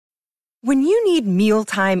When you need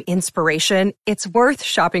mealtime inspiration, it's worth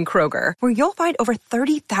shopping Kroger, where you'll find over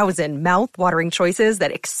 30,000 mouth-watering choices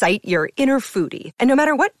that excite your inner foodie. And no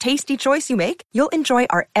matter what tasty choice you make, you'll enjoy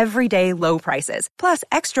our everyday low prices, plus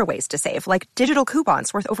extra ways to save, like digital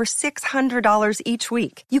coupons worth over $600 each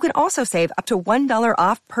week. You can also save up to $1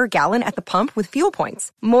 off per gallon at the pump with fuel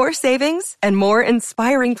points. More savings and more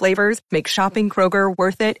inspiring flavors make shopping Kroger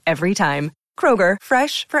worth it every time. Kroger,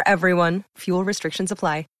 fresh for everyone. Fuel restrictions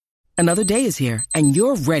apply. Another day is here, and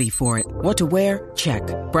you're ready for it. What to wear? Check.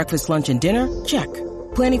 Breakfast, lunch, and dinner? Check.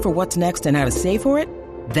 Planning for what's next and how to save for it?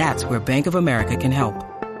 That's where Bank of America can help.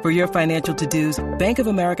 For your financial to-dos, Bank of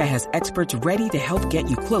America has experts ready to help get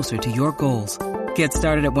you closer to your goals. Get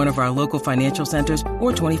started at one of our local financial centers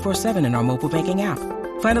or 24/7 in our mobile banking app.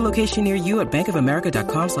 Find a location near you at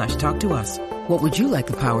bankofamerica.com/talktous. What would you like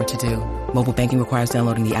the power to do? Mobile banking requires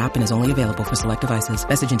downloading the app and is only available for select devices.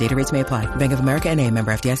 Message and data rates may apply. Bank of America N.A.,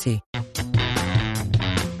 member FDIC.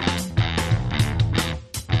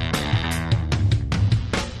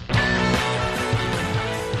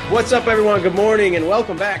 What's up, everyone? Good morning, and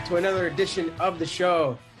welcome back to another edition of the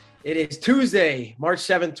show. It is Tuesday, March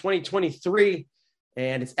 7th, 2023,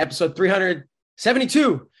 and it's episode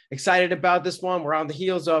 372. Excited about this one. We're on the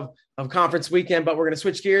heels of conference weekend, but we're going to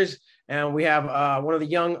switch gears, and we have one of the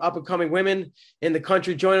young up-and-coming women in the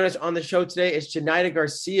country joining us on the show today. It's Janida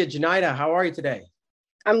Garcia. Janida, how are you today?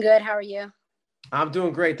 I'm good. How are you? I'm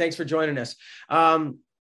doing great. Thanks for joining us. I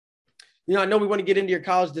know we want to get into your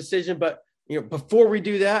college decision, but before we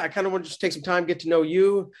do that, I kind of want to just take some time, get to know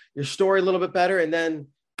you, your story a little bit better, and then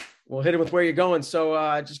we'll hit it with where you're going. So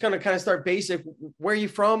just kind of start basic. Where are you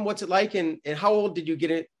from? What's it like? And how old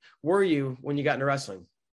were you when you got into wrestling?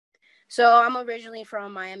 So I'm originally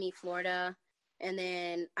from Miami, Florida, and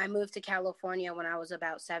then I moved to California when I was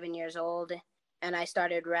about 7 years old, and I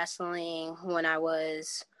started wrestling when I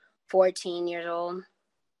was 14 years old.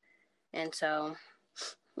 And so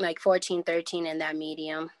like 14, 13 in that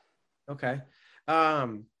medium. Okay.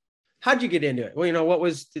 How'd you get into it? Well, what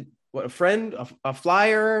was a friend, a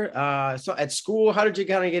flyer, so at school? How did you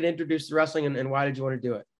kind of get introduced to wrestling, and why did you want to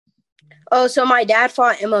do it? Oh, so my dad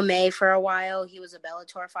fought MMA for a while. He was a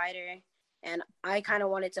Bellator fighter, and I kind of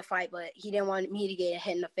wanted to fight, but he didn't want me to get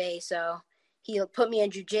hit in the face. So he put me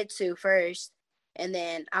in jiu-jitsu first, and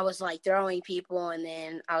then I was like throwing people, and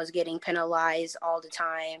then I was getting penalized all the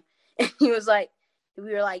time. And we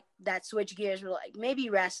were like, that switch gears. We're like, maybe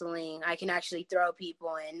wrestling, I can actually throw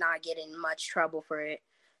people and not get in much trouble for it.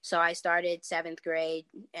 So I started 7th grade,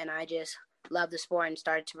 and I just loved the sport and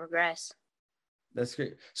started to progress. That's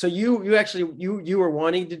great. So you were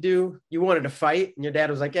wanting to fight, and your dad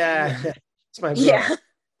was like, yeah, it's my girl.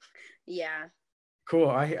 Yeah. Cool.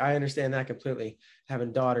 I understand that completely,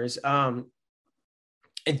 having daughters. And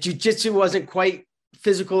jiu-jitsu wasn't quite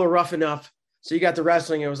physical or rough enough. So you got to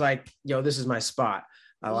wrestling, and it was like, this is my spot.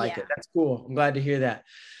 I like it. That's cool. I'm glad to hear that.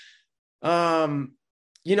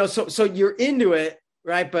 So you're into it,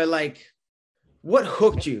 right? But like, what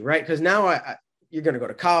hooked you, right? Because now you're going to go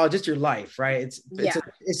to college. It's your life, right?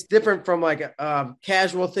 It's different from like a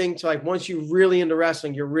casual thing to like, once you're really into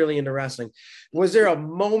wrestling, you're really into wrestling. Was there a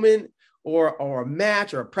moment or a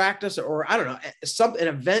match or a practice or I don't know, an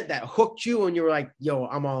event that hooked you and you were like, yo,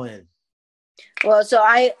 I'm all in? Well, so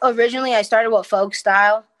I started with folk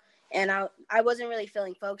style, and I wasn't really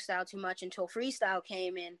feeling folk style too much until freestyle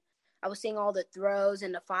came in. I was seeing all the throws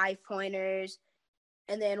and the 5-pointers.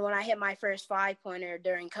 And then when I hit my first 5-pointer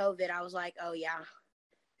during COVID, I was like, oh yeah,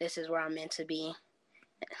 this is where I'm meant to be.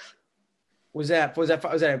 Was that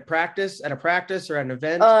a practice or at an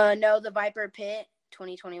event? No, the Viper Pit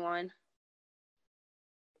 2021.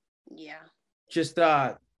 Yeah. Just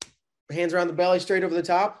hands around the belly, straight over the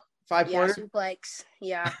top, 5-pointer? Yeah, suplex.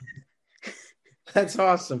 Yeah. That's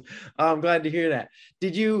awesome. I'm glad to hear that.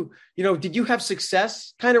 Did you have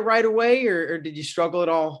success kind of right away, or did you struggle at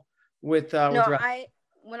all with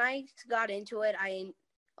when I got into it,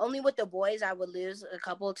 only with the boys I would lose a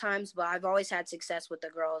couple of times, but I've always had success with the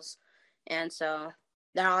girls. And so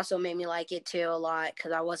that also made me like it too a lot,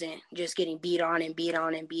 because I wasn't just getting beat on and beat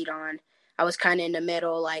on and beat on. I was kind of in the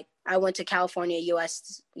middle. Like, I went to California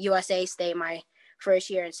USA State my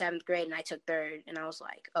first year in 7th grade, and I took 3rd, and I was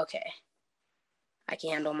like, okay, I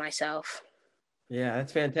can handle myself. Yeah,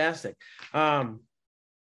 that's fantastic.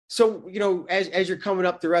 So, as you're coming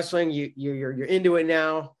up to wrestling, you're into it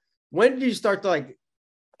now. When did you start to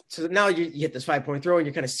so now you hit this 5-point throw and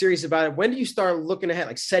you're kind of serious about it. When do you start looking ahead,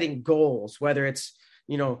 like setting goals, whether it's,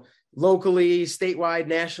 locally, statewide,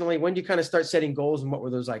 nationally? When do you kind of start setting goals, and what were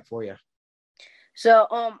those like for you? So,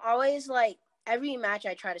 always like every match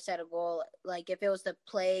I try to set a goal. Like if it was the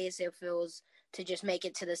place, if it was to just make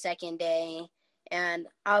it to the second day. And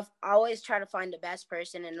I've always tried to find the best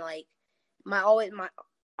person, and like my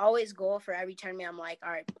always goal for every tournament, I'm like,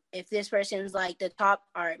 all right, if this person's like the top,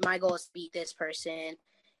 all right, my goal is to beat this person.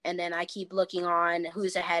 And then I keep looking on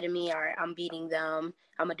who's ahead of me. All right, I'm beating them.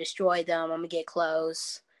 I'm gonna destroy them. I'm gonna get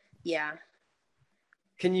close. Yeah.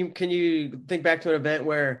 Can you think back to an event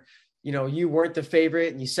where, you weren't the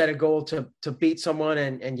favorite and you set a goal to beat someone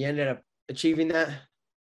and you ended up achieving that?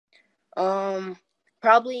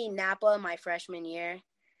 Probably Napa my freshman year.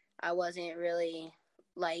 I wasn't really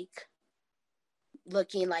like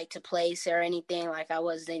looking like to place or anything. Like I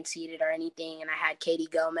wasn't seeded or anything. And I had Katie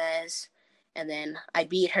Gomez, and then I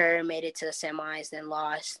beat her, made it to the semis, then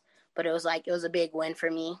lost. But it was a big win for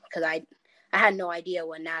me because I had no idea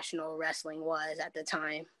what national wrestling was at the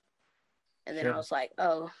time. And then Sure. I was like,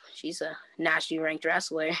 oh, she's a nationally ranked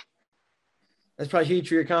wrestler. That's probably huge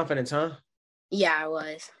for your confidence, huh? Yeah, I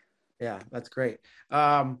was. Yeah, that's great.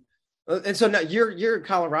 And so now you're in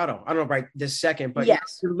Colorado. I don't know right this second, but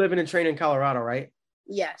yes, you're living and training in Colorado, right?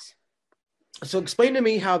 Yes. So explain to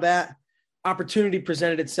me how that opportunity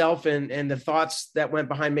presented itself and the thoughts that went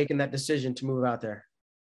behind making that decision to move out there.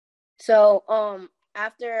 So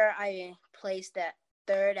after I placed at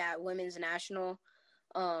third at Women's National,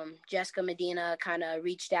 Jessica Medina kind of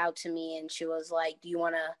reached out to me, and she was like, do you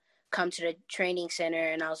want to come to the training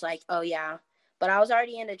center? And I was like, oh yeah. But I was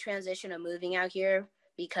already in the transition of moving out here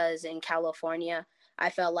because in California, I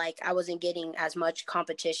felt like I wasn't getting as much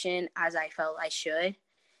competition as I felt I should.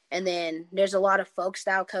 And then there's a lot of folk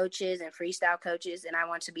style coaches and freestyle coaches, and I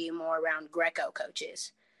want to be more around Greco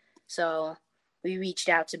coaches. So we reached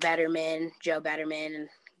out to Joe Betterman, and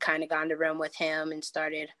kind of got in the room with him and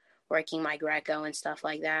started working my Greco and stuff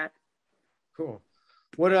like that. Cool.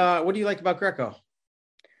 What do you like about Greco?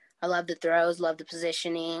 I love the throws, love the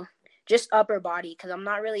positioning, just upper body, because I'm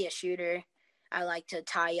not really a shooter. I like to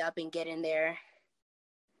tie up and get in there.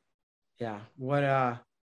 Yeah. What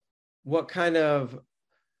kind of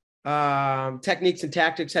techniques and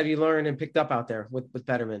tactics have you learned and picked up out there with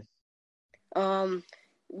Betterman?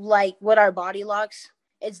 Like with our body locks,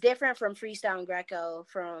 it's different from freestyle and Greco.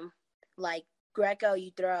 From like Greco,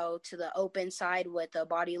 you throw to the open side with a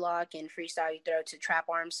body lock, and freestyle, you throw to trap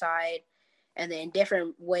arm side. And then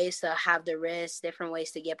different ways to have the wrist, different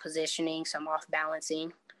ways to get positioning, some off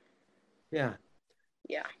balancing. Yeah.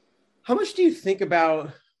 Yeah. How much do you think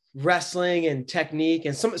about wrestling and technique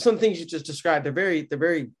and some things you just described? They're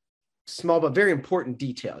very small, but very important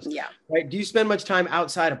details. Yeah. Right. Do you spend much time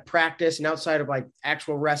outside of practice and outside of like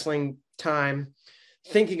actual wrestling time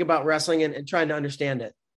thinking about wrestling and trying to understand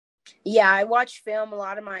it? Yeah. I watch film a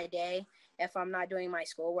lot of my day. If I'm not doing my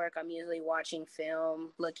schoolwork, I'm usually watching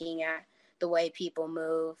film, looking at the way people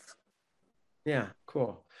move. Yeah.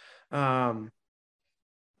 Cool. When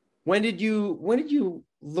did you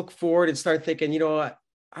look forward and start thinking, you know what,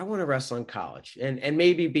 I want to wrestle in college and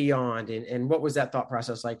maybe beyond? And what was that thought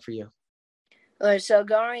process like for you? So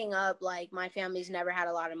growing up, like my family's never had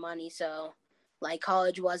a lot of money. So like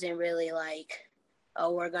college wasn't really like,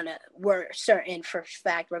 oh, we're certain for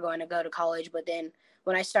fact we're going to go to college. But then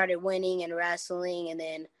when I started winning and wrestling, and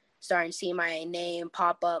then starting to see my name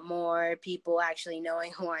pop up more, people actually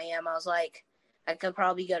knowing who I am, I was like, I could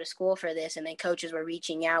probably go to school for this. And then coaches were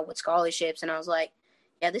reaching out with scholarships, and I was like,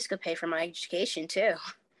 yeah, this could pay for my education too.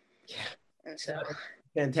 Yeah. And so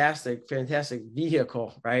fantastic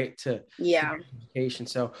vehicle, right? To education.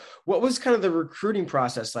 So what was kind of the recruiting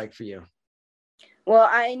process like for you? Well,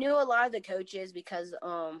 I knew a lot of the coaches because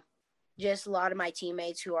just a lot of my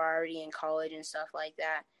teammates who are already in college and stuff like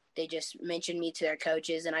that, they just mentioned me to their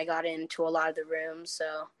coaches, and I got into a lot of the rooms.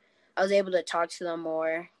 So I was able to talk to them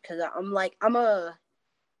more because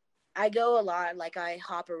I go a lot, like I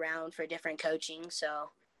hop around for different coaching.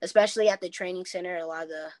 So especially at the training center, a lot of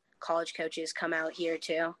the college coaches come out here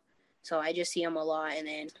too. So I just see them a lot and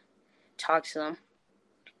then talk to them.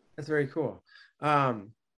 That's very cool.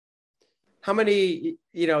 How many,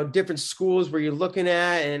 different schools were you looking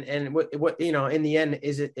at, and what, in the end,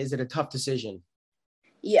 is it a tough decision?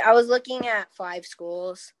 Yeah, I was looking at 5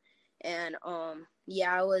 schools, and it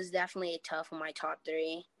was definitely tough on my top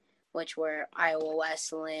 3, which were Iowa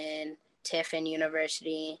Wesleyan, Tiffin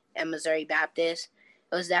University, and Missouri Baptist.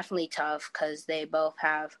 It was definitely tough because they both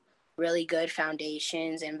have really good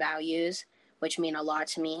foundations and values, which mean a lot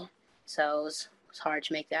to me. So it was hard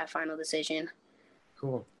to make that final decision.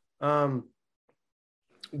 Cool.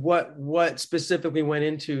 What specifically went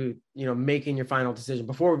into, making your final decision?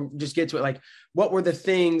 Before we just get to it, like, what were the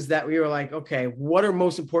things that we were like, okay, what are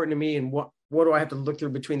most important to me, and what do I have to look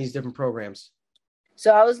through between these different programs?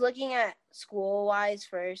 So I was looking at school-wise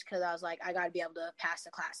first because I was like, I got to be able to pass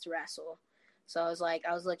the class to wrestle. So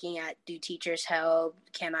I was looking at, do teachers help?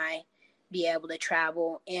 Can I be able to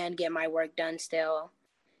travel and get my work done still?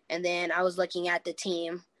 And then I was looking at the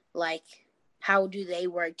team, like, how do they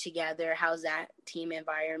work together? How's that team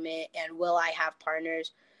environment? And will I have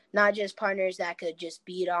partners, not just partners that could just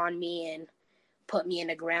beat on me and put me in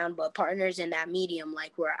the ground, but partners in that medium,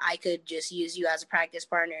 like where I could just use you as a practice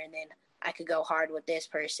partner and then I could go hard with this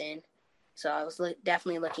person. So I was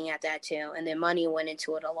definitely looking at that too. And then money went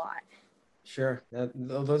into it a lot. Sure.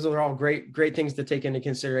 Those are all great things to take into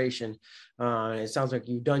consideration. It sounds like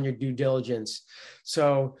you've done your due diligence.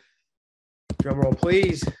 So drum roll,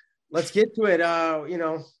 please. Let's get to it.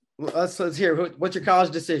 Let's hear, what's your college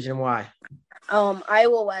decision? Why?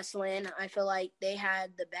 Iowa Wesleyan. I feel like they had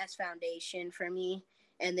the best foundation for me.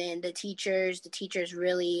 And then the teachers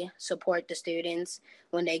really support the students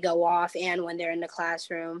when they go off and when they're in the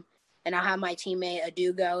classroom. And I'll have my teammate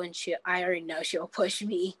Adugo, and I already know she'll push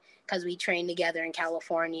me because we train together in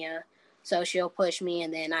California. So she'll push me,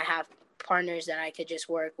 and then I have partners that I could just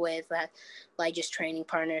work with, like just training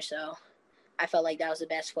partners. So I felt like that was the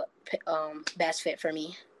best fit for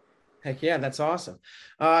me. Heck yeah, that's awesome.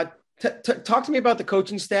 Talk to me about the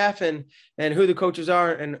coaching staff and who the coaches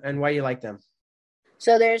are and why you like them.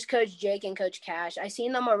 So there's Coach Jake and Coach Cash. I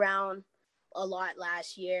seen them around a lot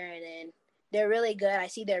last year, and then they're really good. I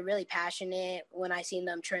see they're really passionate when I seen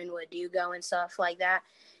them train with Dugo and stuff like that.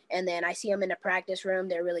 And then I see them in the practice room.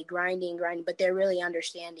 They're really grinding, but they're really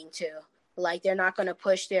understanding too. Like, they're not going to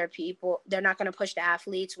push their people. They're not going to push the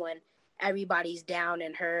athletes when everybody's down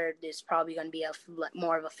and hurt. It's probably going to be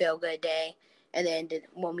more of a feel-good day. And then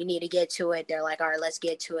when we need to get to it, they're like, all right, let's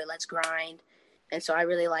get to it. Let's grind. And so I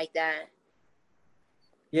really like that.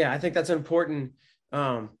 Yeah, I think that's an important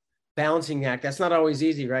balancing act. That's not always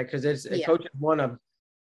easy, right? Because coaches want to,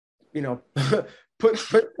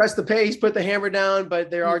 press the pace, put the hammer down. But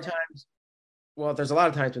there are times, there's a lot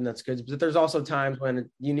of times when that's good, but there's also times when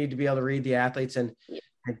you need to be able to read the athletes. And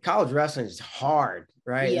college wrestling is hard,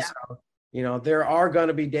 right? Yeah. So, there are going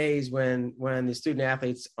to be days when the student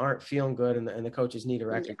athletes aren't feeling good, and the coaches need to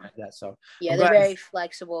recognize that. So yeah, they're very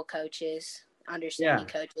flexible coaches, understanding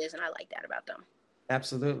coaches, and I like that about them.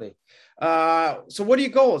 Absolutely. So what are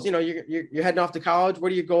your goals? You're heading off to college.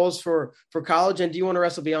 What are your goals for college? And do you want to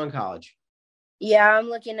wrestle beyond college? Yeah, I'm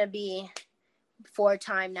looking to be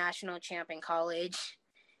 4-time national champ in college,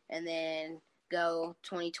 and then go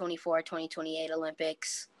 2024, 2028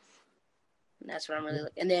 Olympics. And that's what I'm really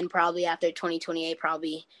looking. And then probably after 2028,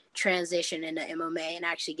 probably transition into MMA and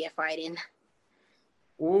actually get fighting.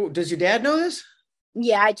 Ooh, does your dad know this?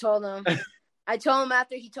 Yeah, I told him. I told him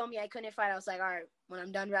after he told me I couldn't fight, I was like, all right, when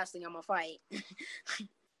I'm done wrestling, I'm going to fight.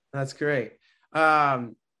 That's great.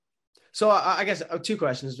 So I guess 2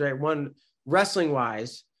 questions, right? One, wrestling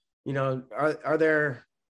wise, are there,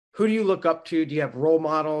 who do you look up to? Do you have role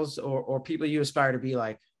models or people you aspire to be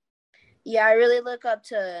like? Yeah, I really look up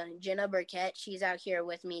to Jenna Burkett. She's out here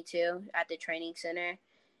with me too at the training center,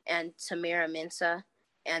 and Tamira Mensah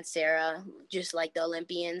and Sarah, just like the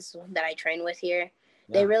Olympians that I train with here.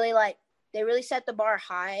 Yeah. They really set the bar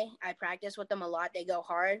high. I practice with them a lot. They go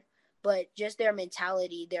hard, but just their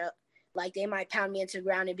mentality, they might pound me into the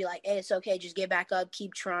ground and be like, hey, it's okay. Just get back up.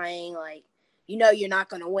 Keep trying. Like, you're not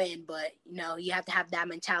going to win, but you have to have that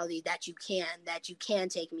mentality that you can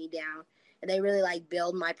take me down. And they really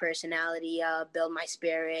build my personality up, build my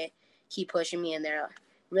spirit, keep pushing me. And they're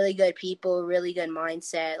really good people, really good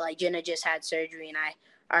mindset. Like, Jenna just had surgery, and I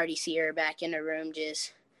already see her back in the room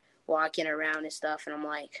just walking around and stuff. And I'm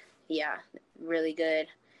like, yeah, really good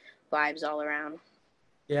vibes all around.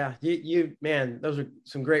 Yeah, you man, those are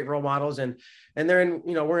some great role models, and they're in,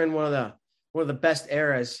 we're in one of the best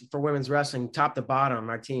eras for women's wrestling, top to bottom.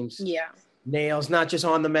 Our teams, nails, not just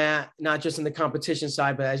on the mat, not just in the competition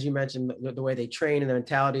side, but as you mentioned, the way they train and the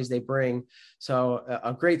mentalities they bring. So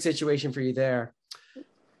a great situation for you there.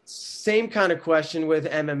 Same kind of question with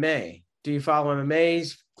MMA. Do you follow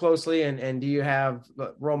MMAs closely, and do you have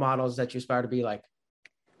role models that you aspire to be like?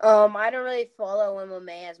 I don't really follow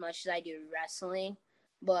MMA as much as I do wrestling,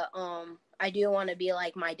 but I do want to be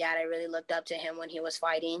like my dad. I really looked up to him when he was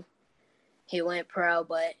fighting. He went pro,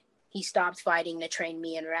 but he stopped fighting to train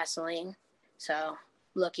me in wrestling. So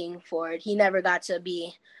looking forward. He never got to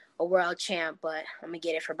be a world champ, but I'm going to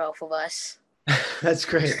get it for both of us. That's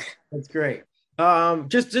great. That's great.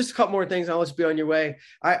 Just a couple more things. I'll let you be on your way.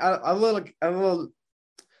 A little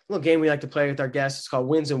game we like to play with our guests. It's called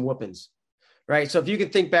Wins and Whoopins. Right. So if you can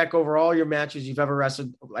think back over all your matches you've ever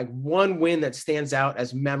wrestled, like one win that stands out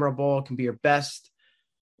as memorable, can be your best,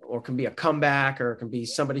 or can be a comeback, or it can be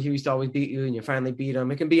somebody who used to always beat you and you finally beat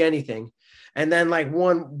them. It can be anything. And then like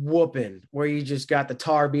one whooping where you just got the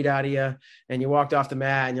tar beat out of you and you walked off the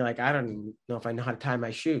mat and you're like, I don't even know if I know how to tie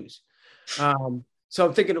my shoes. So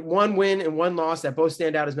I'm thinking one win and one loss that both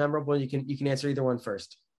stand out as memorable. You can answer either one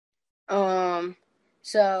first.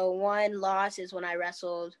 So one loss is when I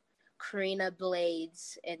wrestled Karina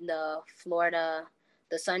Blades in the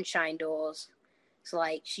Sunshine Duels. So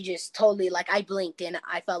like she just totally, like, I blinked and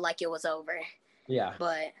I felt like it was over. Yeah.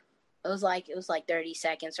 But it was like 30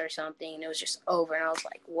 seconds or something, and it was just over, and I was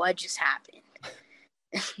like, what just happened?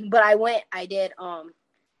 But I did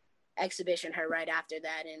exhibition her right after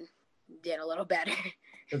that and did a little better.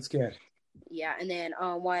 That's good. Yeah, and then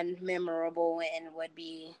one memorable win would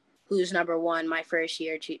be Who's Number One my first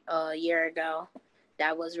year year ago.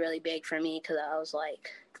 That was really big for me because I was like,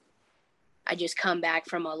 I just come back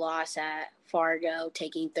from a loss at Fargo,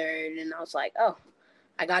 taking third, and I was like, oh,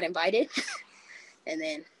 I got invited. And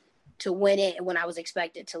then to win it when I was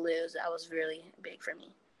expected to lose, that was really big for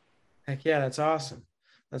me. Heck yeah, that's awesome.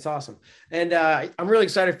 That's awesome. And I'm really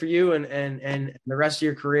excited for you and the rest of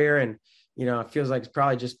your career. And, you know, it feels like it's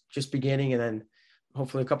probably just beginning, and then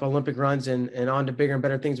hopefully a couple of Olympic runs and on to bigger and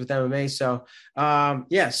better things with MMA. So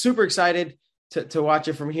yeah, super excited to watch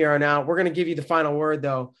it from here on out. We're going to give you the final word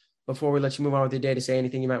though, before we let you move on with your day, to say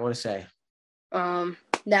anything you might want to say.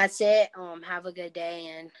 That's it. Have a good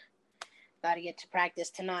day, and got to get to practice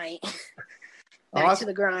tonight. Back Awesome. to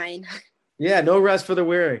the grind. Yeah, no rest for the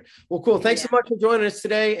weary. Well, cool. Thanks so much for joining us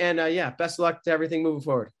today. And yeah, best of luck to everything moving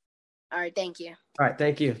forward. All right. Thank you. All right.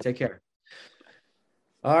 Thank you. Take care.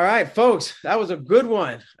 All right, folks, that was a good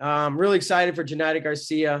one. I'm really excited for Janida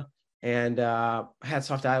Garcia, and hats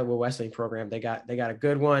off to Iowa Wrestling Program. They got a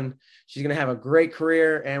good one. She's going to have a great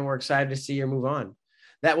career, and we're excited to see her move on.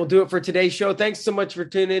 That will do it for today's show. Thanks so much for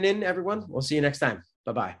tuning in, everyone. We'll see you next time.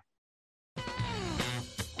 Bye-bye.